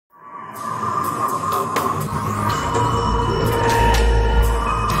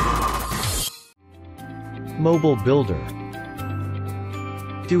Mobile builder.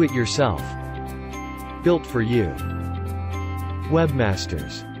 Do it yourself. Built for you.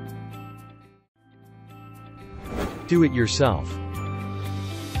 Webmasters. Do it yourself.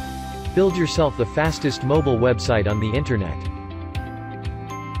 Build yourself the fastest mobile website on the internet.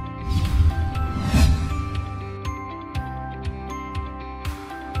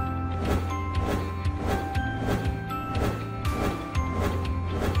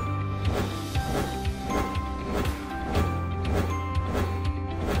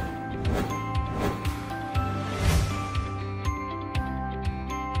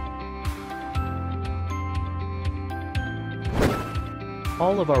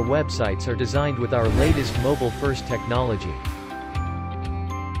 All of our websites are designed with our latest mobile-first technology.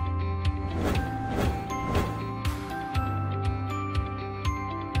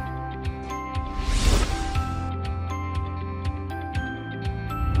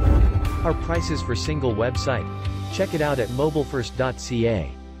 Our prices for single website. Check it out at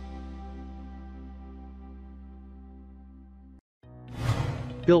mobilefirst.ca.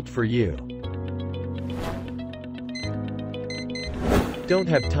 Built for you. Don't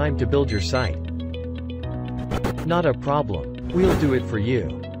have time to build your site? Not a problem. We'll do it for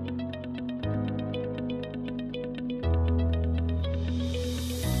you.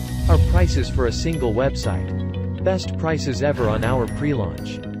 Our prices for a single website. Best prices ever on our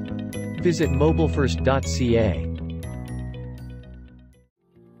pre-launch. Visit mobilefirst.ca.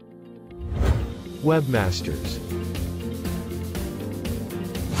 Webmasters.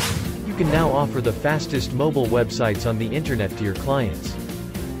 You can now offer the fastest mobile websites on the internet to your clients.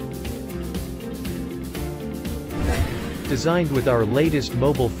 Designed with our latest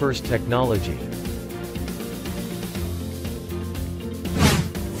mobile-first technology.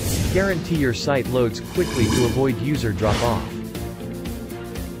 Guarantee your site loads quickly to avoid user drop-off.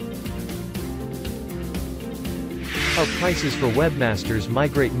 Our prices for Webmasters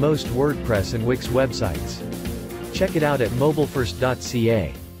migrate most WordPress and Wix websites. Check it out at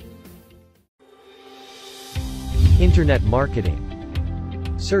mobilefirst.ca. Internet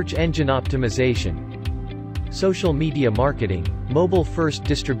marketing. Search engine optimization. Social media marketing, mobile-first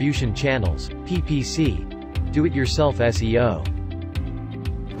distribution channels, PPC. Do-it-yourself SEO.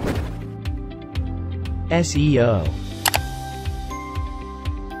 SEO.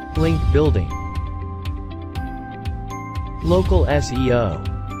 Link building. Local SEO.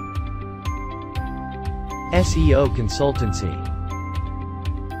 SEO consultancy.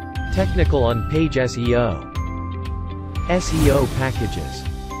 Technical on-page SEO. SEO packages.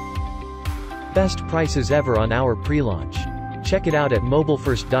 Best prices ever on our pre-launch. Check it out at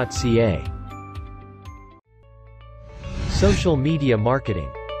mobilefirst.ca. Social media marketing.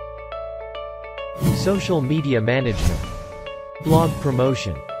 Social media management. Blog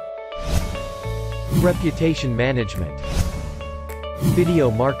promotion. Reputation management. Video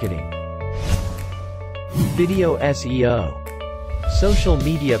marketing. Video SEO. Social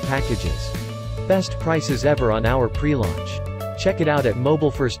media packages. Best prices ever on our pre-launch. Check it out at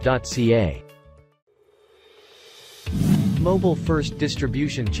mobilefirst.ca. Mobile-first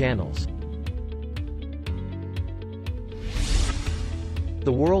distribution channels.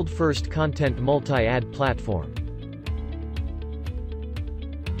 The world-first content multi-ad platform.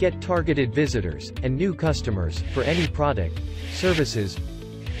 Get targeted visitors and new customers for any product, services,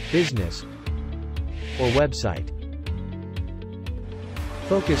 business, or website.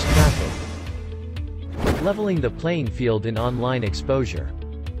 Focused traffic. Leveling the playing field in online exposure.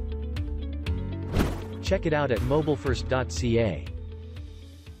 Check it out at mobilefirst.ca.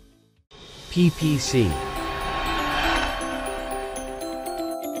 PPC.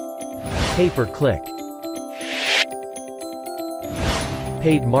 Pay-per-click.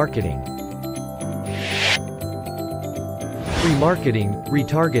 Paid marketing. Remarketing,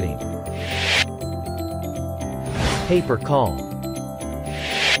 retargeting. Pay-per-call.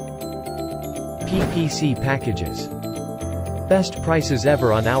 PPC packages. Best prices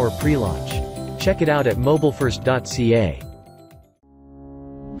ever on our pre-launch. Check it out at mobilefirst.ca.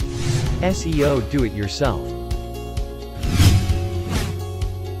 SEO Do It Yourself.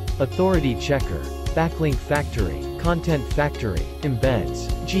 Authority Checker. Backlink Factory. Content Factory. Embeds.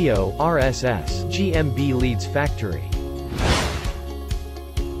 Geo, RSS. GMB Leads Factory.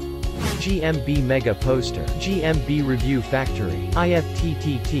 GMB Mega Poster. GMB Review Factory.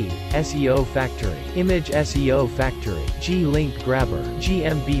 IFTTT. SEO Factory. Image SEO Factory. G-Link Grabber.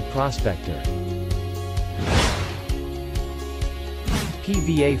 GMB Prospector.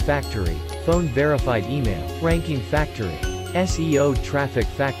 PVA Factory. Phone Verified Email. Ranking Factory. SEO Traffic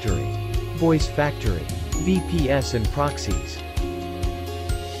Factory. Voice Factory. VPS and Proxies.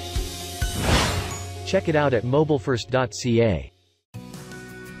 Check it out at mobilefirst.ca.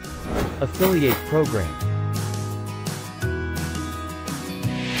 Affiliate Program.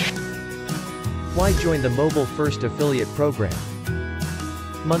 Why join the Mobile First Affiliate Program?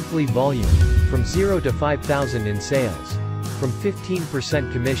 Monthly volume. From 0 to 5,000 in sales. From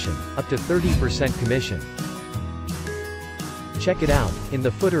 15% commission, up to 30% commission. Check it out, in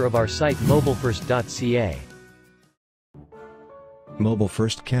the footer of our site mobilefirst.ca. Mobile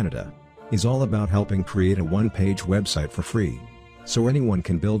First Canada is all about helping create a one-page website for free, so anyone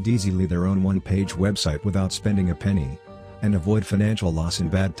can build easily their own one-page website without spending a penny, and avoid financial loss in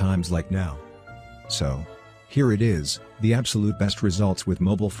bad times like now. So, here it is, the absolute best results with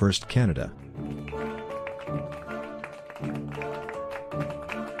Mobile First Canada.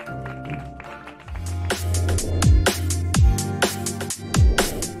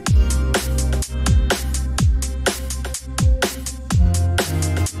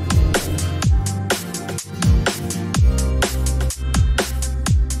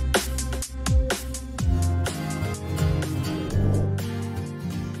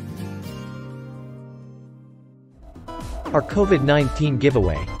 Our COVID-19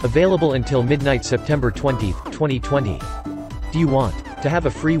 giveaway, available until midnight September 20, 2020. Do you want to have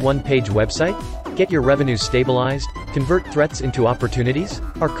a free one-page website? Get your revenues stabilized? Convert threats into opportunities?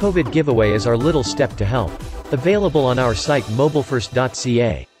 Our COVID giveaway is our little step to help. Available on our site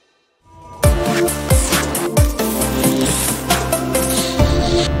mobilefirst.ca.